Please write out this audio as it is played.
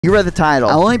You read the title.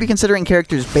 I'll only be considering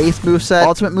characters' base moveset.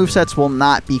 Ultimate movesets will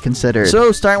not be considered.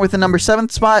 So, starting with the number 7th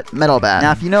spot, Metal Bat.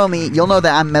 Now, if you know me, you'll know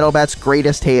that I'm Metal Bat's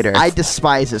greatest hater. I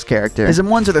despise his character. His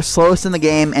M1s are the slowest in the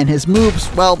game, and his moves,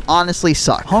 well, honestly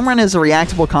suck. Home Run is a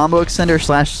reactable combo extender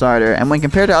slash starter, and when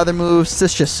compared to other moves,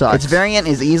 this just sucks. Its variant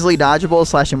is easily dodgeable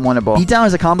slash unwinnable. Beatdown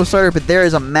is a combo starter, but there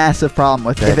is a massive problem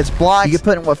with it. If it's blocked, you get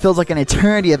put in what feels like an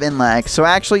eternity of in-lag, so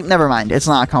actually, never mind, it's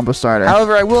not a combo starter.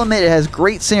 However, I will admit it has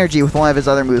great synergy with one of his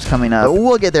other moves coming up.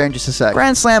 We'll get there in just a sec.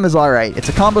 Grand Slam is alright. It's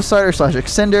a combo starter slash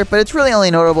extender, but it's really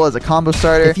only notable as a combo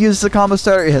starter. If used as a combo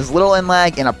starter, it has little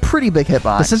in-lag and a pretty big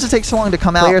hitbox. But since it takes so long to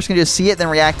come out, players can just see it then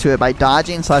react to it by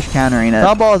dodging slash countering it.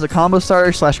 Foul Ball is a combo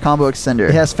starter slash combo extender.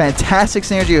 It has fantastic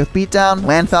synergy with Beatdown,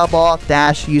 land Foul Ball,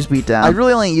 dash, use Beatdown. I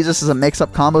really only use this as a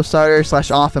mix-up combo starter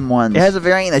slash off M1s. It has a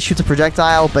variant that shoots a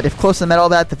projectile, but if close to Metal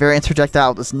Bat, the variant's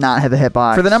projectile does not have a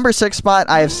hitbox. For the number 6 spot,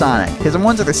 I have Sonic. His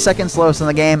M1s are the second slowest in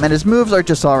the game, and his moves are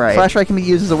just alright. Flash Right can be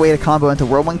used as a way to combo into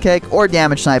whirlwind kick or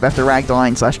damage snipe after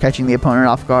ragdolling slash catching the opponent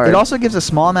off guard. It also gives a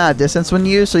small amount of distance when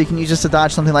used, so you can use this to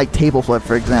dodge something like table flip,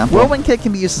 for example. Whirlwind kick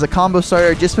can be used as a combo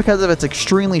starter just because of its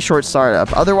extremely short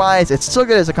startup. Otherwise, it's still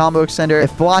good as a combo extender.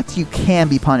 If blocked, you can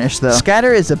be punished though.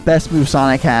 Scatter is the best move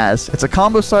Sonic has. It's a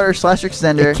combo starter slash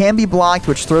extender. It can be blocked,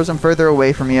 which throws them further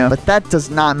away from you, but that does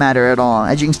not matter at all,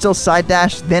 as you can still side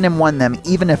dash, then M1 them,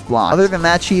 even if blocked. Other than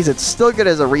that cheese, it's still good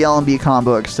as a real LMB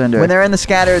combo extender. When they're in the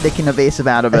scatter, they can evasive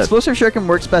out of it. Explosive Shuriken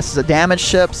works best as a damage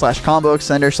ship slash combo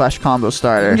extender slash combo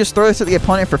starter. You can just throw this at the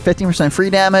opponent for 15% free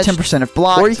damage, 10% if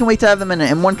blocked, or you can wait to have them in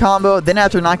an M1 combo, then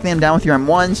after knocking them down with your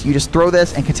M1s, you just throw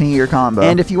this and continue your combo.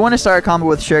 And if you want to start a combo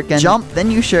with Shuriken, jump, then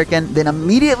use Shuriken, then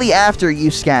immediately after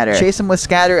use Scatter. Chase them with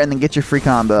Scatter and then get your free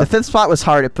combo. The 5th spot was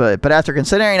hard to put, but after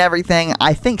considering everything,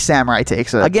 I think Samurai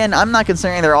takes it. Again, I'm not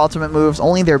considering their ultimate moves,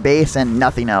 only their base and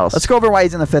nothing else. Let's go over why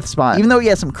he's in the 5th spot. Even though he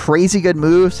has some crazy good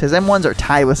moves, his M1s are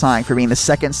tied with Sonic for being the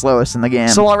second slowest in the game.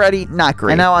 So already, not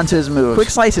great. And now onto his moves. Quick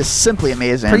Slice is simply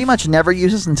amazing. Pretty much never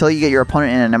use this until you get your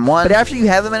opponent in an M1, but after you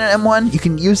have them in an M1, you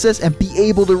can use this and be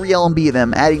able to re-LMB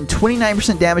them, adding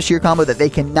 29% damage to your combo that they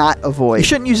cannot avoid. You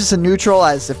shouldn't use this in neutral,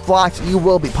 as if blocked, you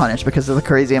will be punished because of the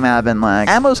crazy amount of in-lag.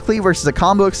 Ammo's Cleave works as a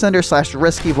combo extender slash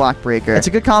risky block breaker. It's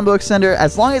a good combo extender.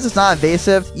 As long as it's not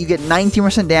evasive, you get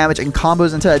 19% damage and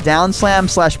combos into a down slam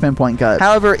slash pinpoint cut.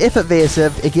 However, if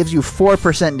evasive, it gives you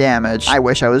 4% damage. I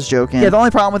wish I was joking. Yeah, the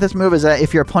only problem with this move is that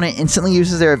if your opponent instantly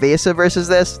uses their evasive versus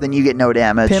this, then you get no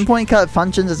damage. Pinpoint cut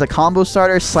functions as a combo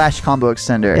starter slash combo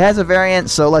extender. It has a variant,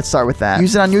 so let's start with that.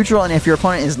 Use it on neutral, and if your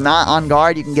opponent is not on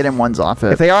guard, you can get M1s off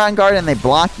it. If they are on guard and they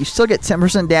block, you still get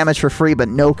 10% damage for free, but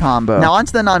no combo. Now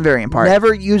onto the non-variant part.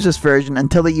 Never use this version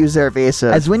until they use their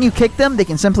evasive, as when you kick them, they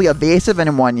can simply evasive and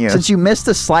M1 you. Since you missed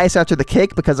the slice after the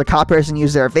kick because a cop person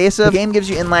used their evasive, the game gives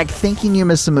you in-lag thinking you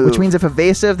missed the move, which means if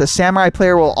evasive, the Samurai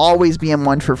player will always be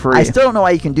M1 for free. I still don't know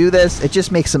why you can do this. It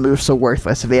just makes the move so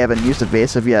worthless if they haven't used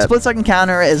evasive yet. Split second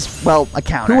counter is, well, a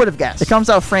counter. Who would have guessed? It comes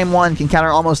out frame 1, can counter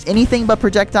almost anything but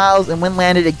projectiles, and when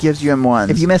landed, it gives you M1.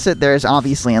 If you miss it, there is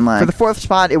obviously in-lag. For the 4th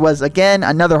spot, it was, again,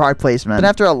 another hard placement. But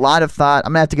after a lot of thought,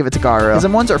 I'm gonna have to give it to Garou. His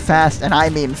M1s are fast, and I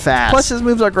mean fast. Plus, his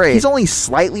moves are great. He's only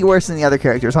slightly worse than the other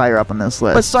characters higher up on this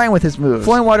list. But starting with his move.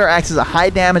 Flowing Water acts as a high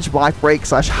damage block break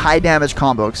slash high damage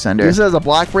combo extender. Use it as a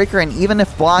block breaker, and even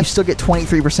if blocked, you still get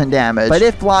 23% damage. But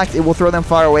if blocked, it will throw them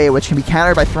far away, which can be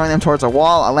countered by throwing them towards a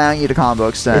wall, allowing you to combo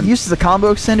extend. If used as a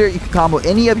combo extender, you can combo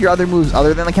any of your other moves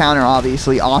other than the counter,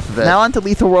 obviously, off of it. Now onto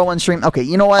Lethal Whirlwind Stream. Okay,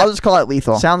 you know what? I'll just call it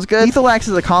Lethal. Sounds good? Lethal acts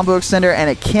as a combo extender, and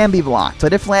it can be blocked.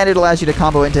 But if landed, it allows you to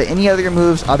combo into any other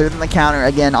moves other than the counter,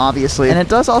 again, obviously. And it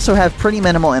does also have pretty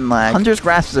minimal in-lag. Hunter's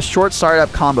Grasp is a short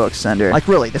startup combo extender. Like,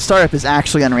 really, the startup is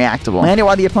actually unreactable. Land it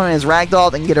while the opponent is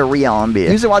ragdolled and get a re-LMB.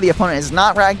 Use it while the opponent is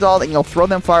not ragdolled, and you'll throw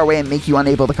them far away and make you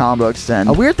unable to combo extend.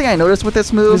 A weird thing I noticed with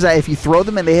this move is that if you throw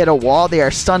them and they hit a wall, they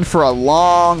are stunned for a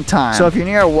long time. So if you're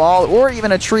near a wall or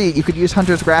even a tree, you could use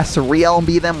Hunter's Grasp to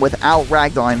re-LMB them without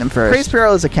ragdolling them first. Crazy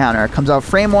Spiral is a counter. It comes out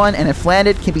frame 1, and if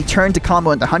landed, can be turned to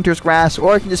combo into Hunter's Grasp,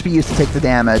 or it can just be used to take the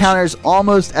damage. Counters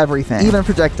almost everything, even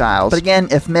projectiles. But again,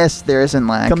 if missed, there is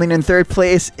in-lag. Coming in 3rd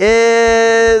place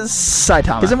is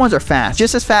Saitama. His M1s are fast.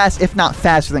 Just as fast, if not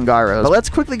faster than Garou's. But let's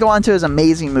quickly go on to his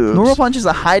amazing moves. Normal Punch is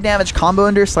a high damage combo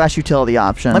ender slash utility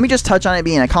option. Let me just touch on it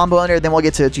being a combo ender, then we'll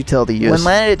get to its utility use. When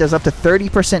landed, it does up to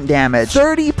 30% damage.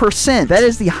 30%! That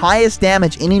is the highest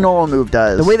damage any normal move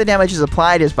does. The way the damage is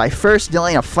applied is by first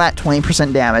dealing a flat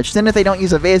 20% damage. Then if they don't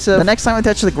use evasive, the next time they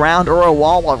touch the ground or a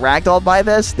wall while ragdolled by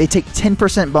this, they take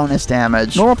 10% bonus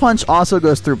damage. Normal Punch also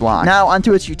goes through block. Now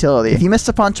onto its utility. If you miss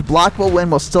a punch, blockable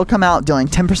wind will still come out, dealing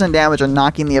 10% 15% damage on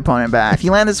knocking the opponent back. If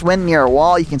you land this when near a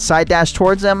wall, you can side dash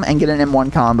towards them and get an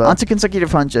M1 combo. Onto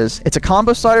consecutive punches. It's a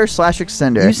combo starter slash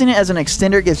extender. Using it as an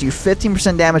extender gives you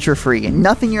 15% damage for free, and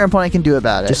nothing your opponent can do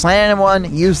about it. Just land an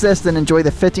M1, use this, then enjoy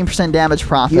the 15% damage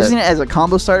profit. Using it as a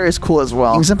combo starter is cool as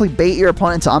well. You can simply bait your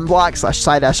opponent to unblock slash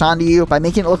side dash onto you by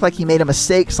making it look like you made a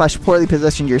mistake slash poorly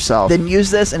positioned yourself. Then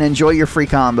use this and enjoy your free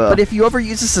combo. But if you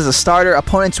overuse this as a starter,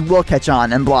 opponents will catch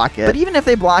on and block it. But even if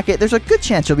they block it, there's a good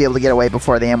chance you'll be able to get away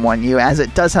before they M1 you, as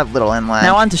it does have little inland.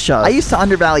 Now on to shove. I used to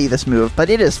undervalue this move, but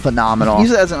it is phenomenal.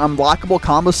 Use it as an unblockable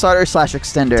combo starter slash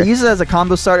extender. To use it as a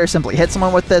combo starter, simply hit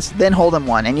someone with this, then hold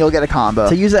M1, and you'll get a combo.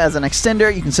 To use it as an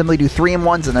extender, you can simply do 3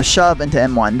 M1s and a shove into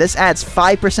M1. This adds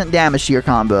 5% damage to your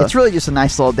combo. It's really just a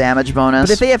nice little damage bonus.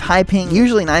 But if they have high ping,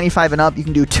 usually 95 and up, you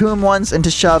can do 2 M1s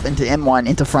into shove into M1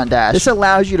 into front dash. This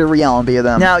allows you to re-LMB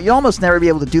them. Now, you'll almost never be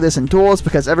able to do this in duels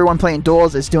because everyone playing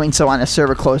duels is doing so on a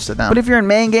server close to them. But if you're in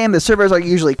main game, the servers are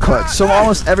usually cooked, so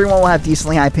almost everyone will have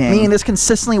decently high ping, meaning this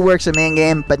consistently works in main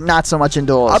game, but not so much in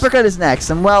duels. Uppercut is next,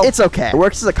 and well, it's okay. It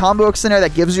works as a combo extender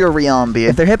that gives you a re-LMB.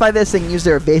 If they're hit by this, they can use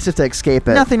their evasive to escape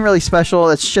it. Nothing really special,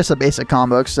 it's just a basic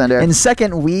combo extender. In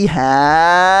second, we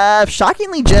have,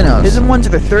 shockingly, Genos. His M1s are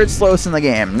the 3rd slowest in the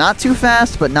game. Not too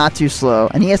fast, but not too slow,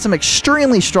 and he has some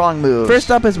extremely strong moves.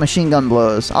 First up is machine gun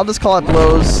blows. I'll just call it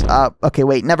blows. Okay,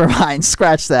 wait, never mind.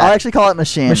 Scratch that. I'll actually call it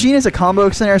machine. Machine is a combo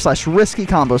extender slash risky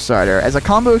combo starter. As a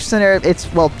combo extender,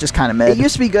 it's, well, just kind of mid. It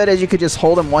used to be good as you could just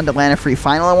hold M1 to land a free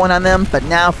final M1 on them, but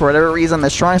now, for whatever reason, the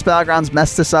Strongest Battlegrounds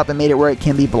messed this up and made it where it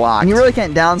can be blocked. And you really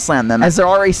can't down slam them, as they're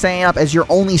already setting up as you're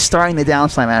only starting the down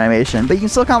slam animation. But you can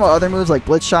still combo other moves like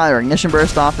blitz shot or ignition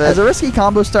burst off it. As a risky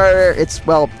combo starter, it's,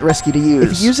 well, risky to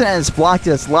use. If you use it and it's blocked,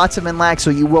 it has lots of in-lag, so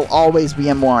you will always be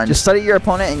M1. Just study your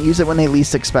opponent and use it when they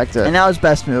least expect it. And now his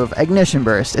best move, ignition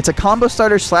burst. It's a combo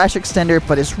starter slash extender,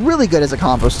 but it's really good as a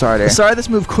combo starter. The start of this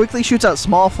move quickly shoots out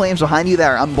small flames behind you that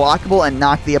are unblockable and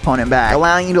knock the opponent back,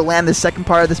 allowing you to land the second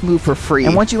part of this move for free.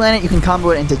 And once you land it, you can combo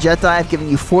it into jet dive, giving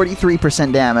you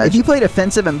 43% damage. If you play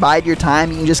defensive and bide your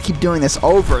time, you can just keep doing this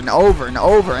over and over and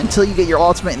over until you get your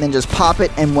ultimate and then just pop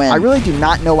it and win. I really do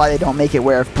not know why they don't make it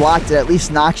where if blocked, it at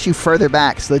least knocks you further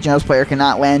back so the Genos player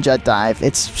cannot land jet dive.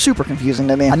 It's super confusing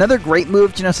to me. Another great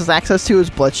move Genos has access to is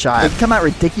blitz shot. It can come out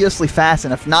ridiculously fast,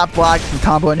 and if not blocked, can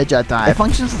combo into jet dive. It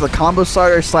functions as a combo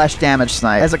starter slash damage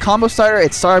snipe. As a combo starter,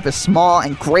 its startup is small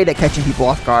and great at catching people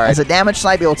off guard. As a damage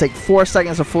snipe, it will take 4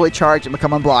 seconds to fully charge and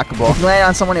become unblockable. If you land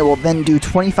on someone, it will then do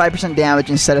 25% damage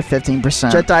instead of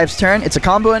 15%. Jet dive's turn, it's a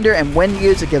combo ender, and when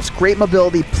used, it gives great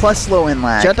mobility plus low in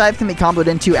lag. Jet dive can be comboed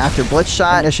into after blitz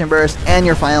shot, ignition burst, and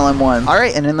your final M1.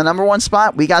 Alright, and in the number 1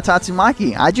 spot, we got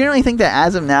Tatsumaki. I generally think that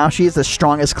as of now, she is the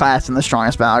strongest class in the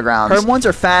Strongest Battlegrounds. Her M1s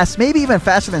are fast, maybe even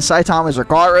faster than Saitama's or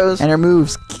Garou's, and her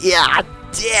moves, yeah,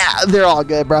 they're all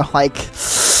good, bro. Like,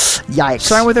 yikes.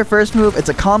 Starting with her first move, it's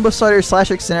a combo starter slash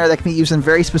extender that can be used in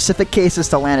very specific cases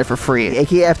to land it for free,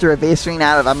 aka after evading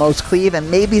out of a most cleave and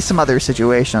maybe some other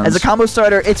situations. As a combo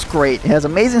starter, it's great. It has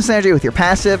amazing synergy with your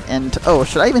passive, and oh,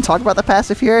 should I even talk about the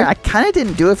passive here? I kind of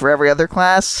didn't do it for every other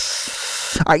class.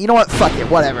 Alright, you know what? Fuck it,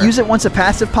 whatever. Use it once a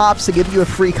passive pops to give you a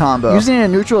free combo. Using it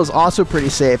in neutral is also pretty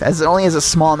safe, as it only has a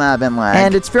small amount of in-lag.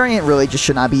 And its variant really just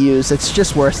should not be used. It's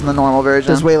just worse than the normal version.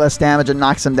 Does way less damage and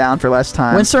knocks them down for less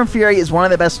time. Windstorm Fury is one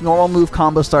of the best normal move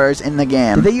combo starters in the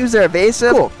game. Did they use their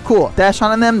evasive? Cool. Dash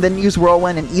on them, then use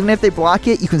Whirlwind, and even if they block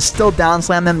it, you can still down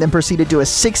slam them, then proceed to do a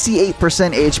 68%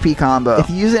 HP combo. If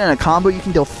you use it in a combo, you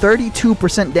can deal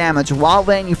 32% damage while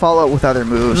letting you follow it with other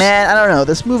moves. Man, I don't know.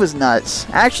 This move is nuts.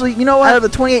 Actually, you know what? Out of the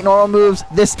 28 normal moves,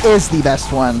 this is the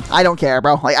best one. I don't care,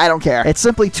 bro. Like, I don't care. It's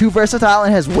simply too versatile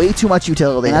and has way too much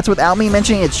utility. And that's without me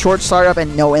mentioning its short startup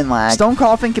and no in-lag. Stone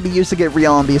Coffin can be used to get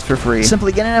re-LMBs for free.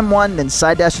 Simply get an M1, then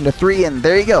side dash into 3, and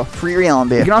there you go. Free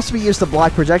re-LMB. It can also be used to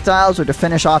block projectiles or to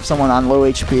finish off someone on low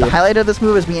HP. The highlight of this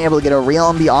move is being able to get a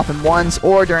re-LMB off M1s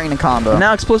or during a combo.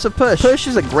 Now, Explosive Push. Push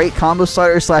is a great combo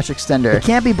starter slash extender. It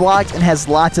can't be blocked and has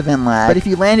lots of in-lag, but if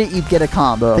you land it, you get a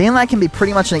combo. The in-lag can be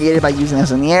pretty much negated by using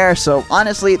this in the air, so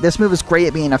honestly, this move is great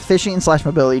at being a fishing slash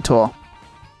mobility tool.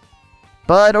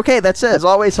 But okay, that's it. As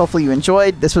always, hopefully you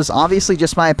enjoyed. This was obviously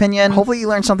just my opinion. Hopefully you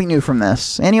learned something new from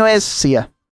this. Anyways, see ya.